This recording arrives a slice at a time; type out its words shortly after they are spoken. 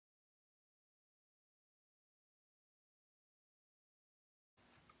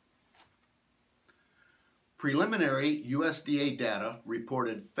Preliminary USDA data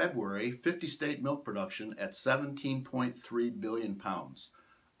reported February 50-state milk production at 17.3 billion pounds,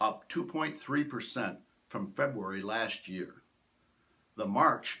 up 2.3% from February last year. The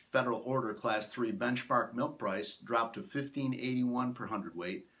March Federal Order Class 3 benchmark milk price dropped to $15.81 per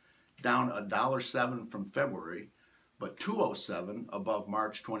hundredweight, down $1.07 from February, but $2.07 above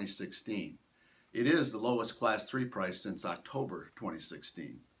March 2016. It is the lowest Class 3 price since October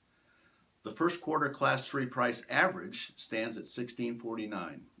 2016. The first quarter Class 3 price average stands at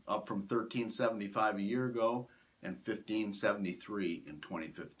 $16.49, up from $13.75 a year ago and $15.73 in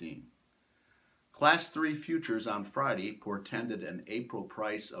 2015. Class 3 futures on Friday portended an April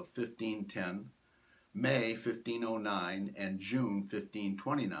price of $15.10, May $15.09, and June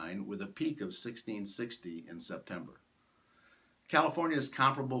 $15.29, with a peak of $16.60 in September. California's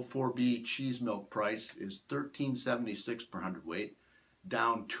comparable 4B cheese milk price is $13.76 per hundredweight,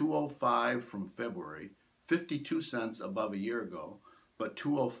 down $2.05 from February, 52 cents above a year ago, but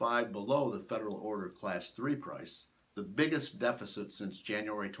 $2.05 below the Federal Order Class 3 price, the biggest deficit since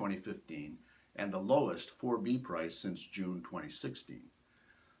January 2015, and the lowest 4B price since June 2016.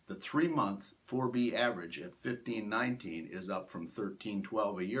 The 3-month 4B average at $15.19 is up from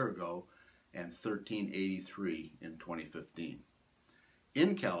 $13.12 a year ago and $13.83 in 2015.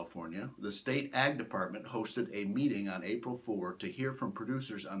 In California, the State Ag Department hosted a meeting on April 4 to hear from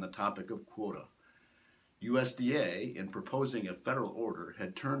producers on the topic of quota. USDA, in proposing a federal order,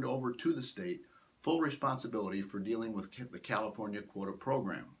 had turned over to the state full responsibility for dealing with the California quota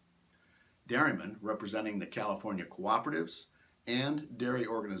program. Dairymen representing the California cooperatives and dairy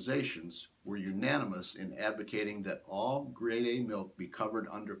organizations were unanimous in advocating that all grade A milk be covered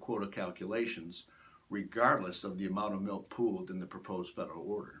under quota calculations, regardless of the amount of milk pooled in the proposed federal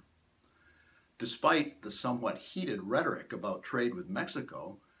order. Despite the somewhat heated rhetoric about trade with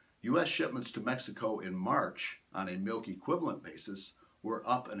Mexico, U.S. shipments to Mexico in March on a milk equivalent basis were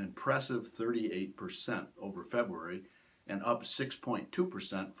up an impressive 38% over February and up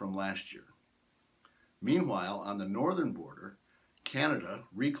 6.2% from last year. Meanwhile, on the northern border, Canada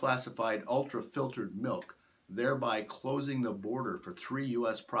reclassified ultra-filtered milk, thereby closing the border for 3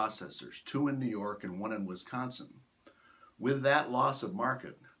 U.S. processors, 2 in New York and 1 in Wisconsin. With that loss of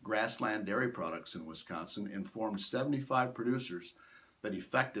market, Grassland Dairy Products in Wisconsin informed 75 producers that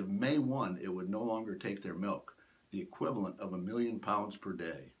effective May 1, it would no longer take their milk, the equivalent of 1 million pounds per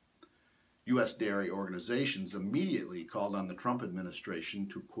day. U.S. dairy organizations immediately called on the Trump administration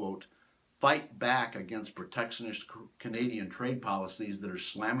to, quote, fight back against protectionist Canadian trade policies that are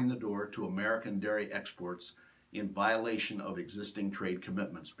slamming the door to American dairy exports in violation of existing trade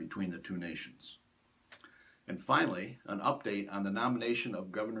commitments between the two nations. And finally, an update on the nomination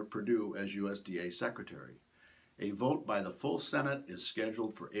of Governor Perdue as USDA Secretary. A vote by the full Senate is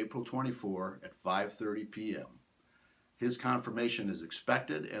scheduled for April 24 at 5:30 p.m. His confirmation is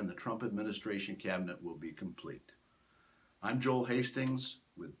expected and the Trump administration cabinet will be complete. I'm Joel Hastings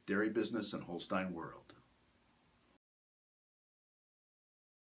with Dairy Business and HolsteinWorld.